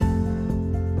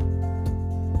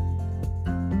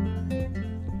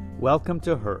Welcome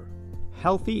to Her,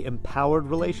 Healthy, Empowered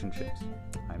Relationships.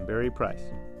 I'm Barry Price.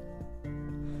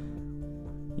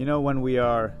 You know, when we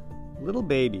are little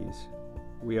babies,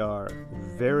 we are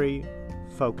very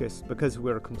focused, because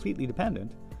we're completely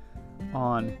dependent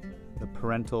on the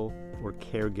parental or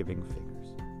caregiving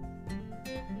figures.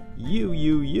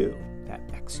 You, that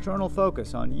external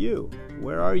focus on you.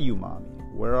 Where are you, mommy?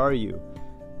 Where are you,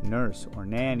 nurse or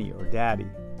nanny or daddy?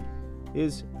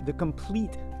 Is the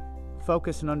complete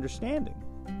focus and understanding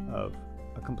of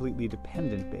a completely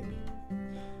dependent baby.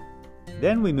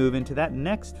 Then we move into that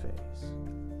next phase,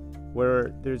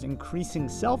 where there's increasing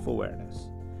self-awareness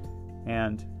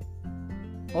and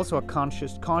also a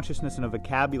consciousness and a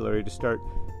vocabulary to start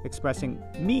expressing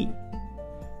me.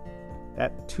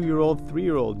 That 2-year-old,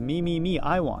 3-year-old, me,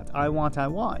 I want.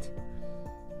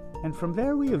 And from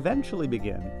there we eventually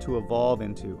begin to evolve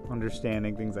into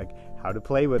understanding things like how to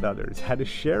play with others, how to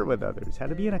share with others, how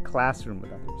to be in a classroom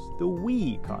with others, the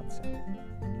we concept.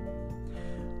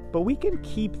 But we can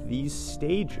keep these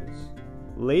stages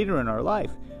later in our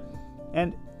life,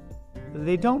 and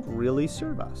they don't really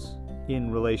serve us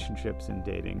in relationships and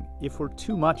dating if we're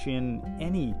too much in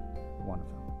any one of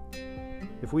them.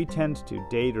 If we tend to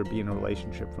date or be in a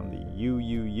relationship from the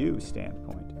you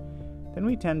standpoint, then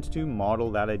we tend to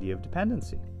model that idea of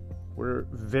dependency. We're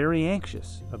very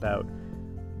anxious about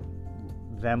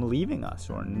them leaving us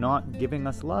or not giving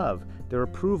us love. Their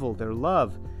approval, their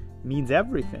love means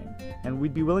everything, and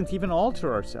we'd be willing to even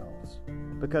alter ourselves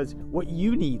because what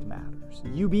you need matters.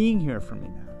 You being here for me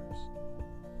matters.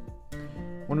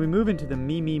 When we move into the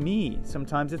me,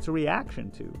 sometimes it's a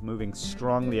reaction to moving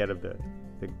strongly out of the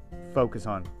focus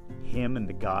on him and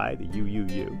the guy, the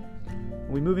you.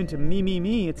 When we move into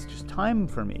me, it's just time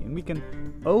for me, and we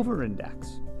can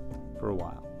over-index for a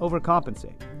while,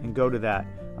 overcompensate, and go to that,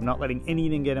 I'm not letting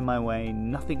anything get in my way,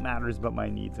 nothing matters but my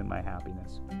needs and my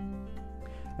happiness.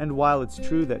 And while it's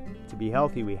true that to be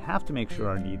healthy, we have to make sure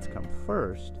our needs come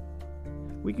first,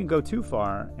 we can go too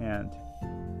far and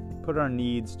put our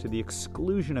needs to the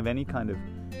exclusion of any kind of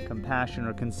compassion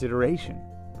or consideration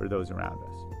for those around us.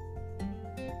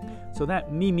 So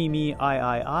that me,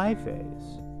 I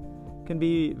phase can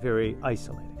be very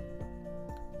isolating,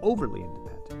 overly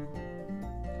independent.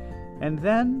 And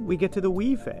then we get to the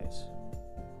we phase.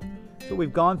 So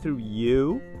we've gone through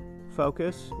you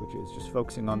focus, which is just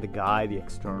focusing on the guy, the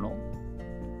external,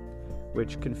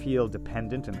 which can feel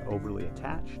dependent and overly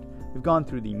attached. We've gone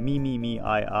through the me,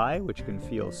 I, which can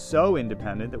feel so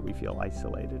independent that we feel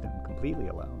isolated and completely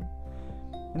alone.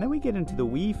 And then we get into the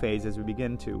we phase as we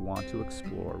begin to want to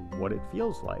explore what it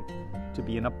feels like to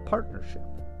be in a partnership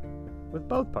with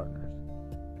both partners.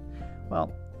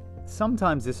 Well,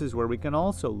 sometimes this is where we can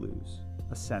also lose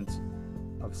a sense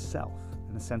of self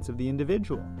and a sense of the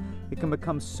individual. It can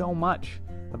become so much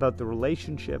about the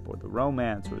relationship or the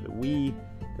romance or the we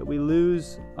that we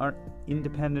lose our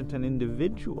independent and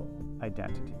individual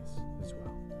identities as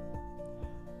well.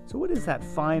 So what is that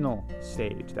final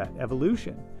stage, that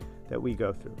evolution that we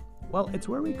go through? Well, it's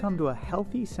where we come to a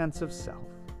healthy sense of self,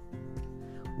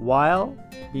 while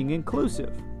being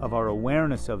inclusive of our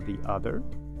awareness of the other,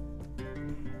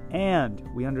 and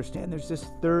we understand there's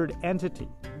this third entity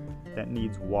that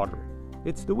needs watering.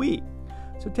 It's the we.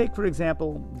 So take, for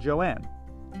example, Joanne,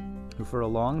 who for a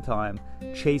long time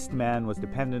chased man, was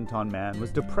dependent on man,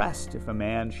 was depressed if a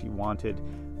man she wanted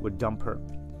would dump her.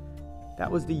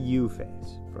 That was the you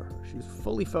phase for her. She was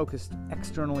fully focused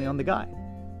externally on the guy.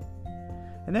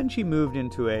 And then she moved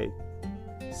into a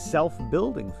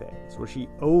self-building phase where she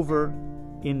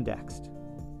over-indexed,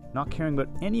 not caring about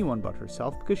anyone but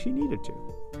herself because she needed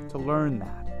to learn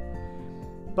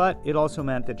that. But it also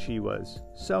meant that she was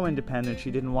so independent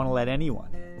she didn't want to let anyone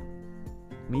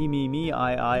in. Me,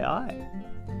 I.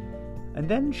 And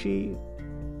then she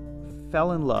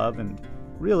fell in love and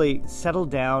really settled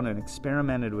down and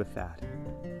experimented with that.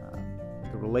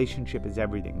 The relationship is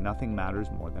everything. Nothing matters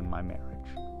more than my marriage.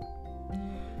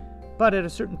 But at a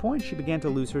certain point, she began to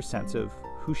lose her sense of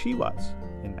who she was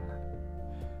in that.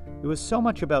 It was so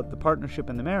much about the partnership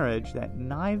and the marriage that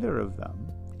neither of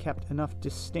them kept enough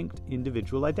distinct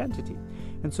individual identity.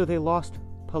 And so they lost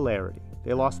polarity.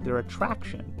 They lost their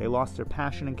attraction. They lost their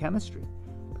passion and chemistry.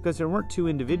 Because there weren't two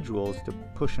individuals to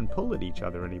push and pull at each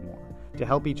other anymore, to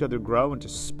help each other grow and to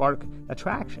spark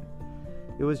attraction.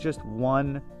 It was just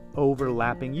one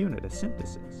overlapping unit, a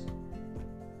synthesis.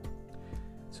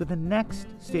 So the next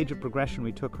stage of progression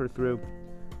we took her through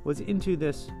was into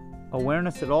this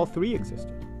awareness that all three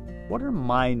existed. What are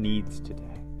my needs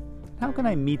today? How can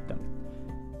I meet them?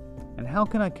 And how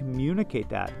can I communicate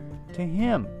that to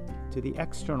him, to the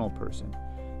external person,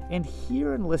 and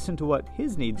hear and listen to what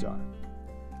his needs are?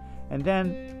 And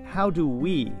then how do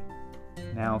we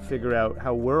now figure out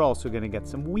how we're also going to get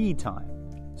some we time?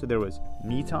 So there was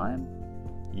me time,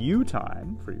 you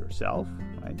time for yourself,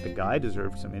 right? The guy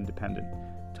deserved some independent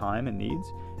time and needs,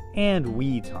 and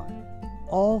we time.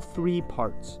 All three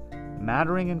parts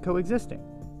mattering and coexisting.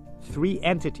 Three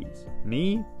entities,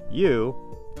 me, you,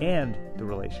 and the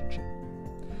relationship.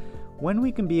 When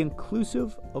we can be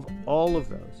inclusive of all of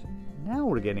those, now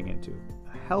we're getting into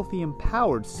a healthy,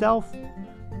 empowered self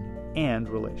and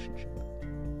relationship.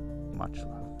 Much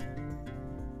love.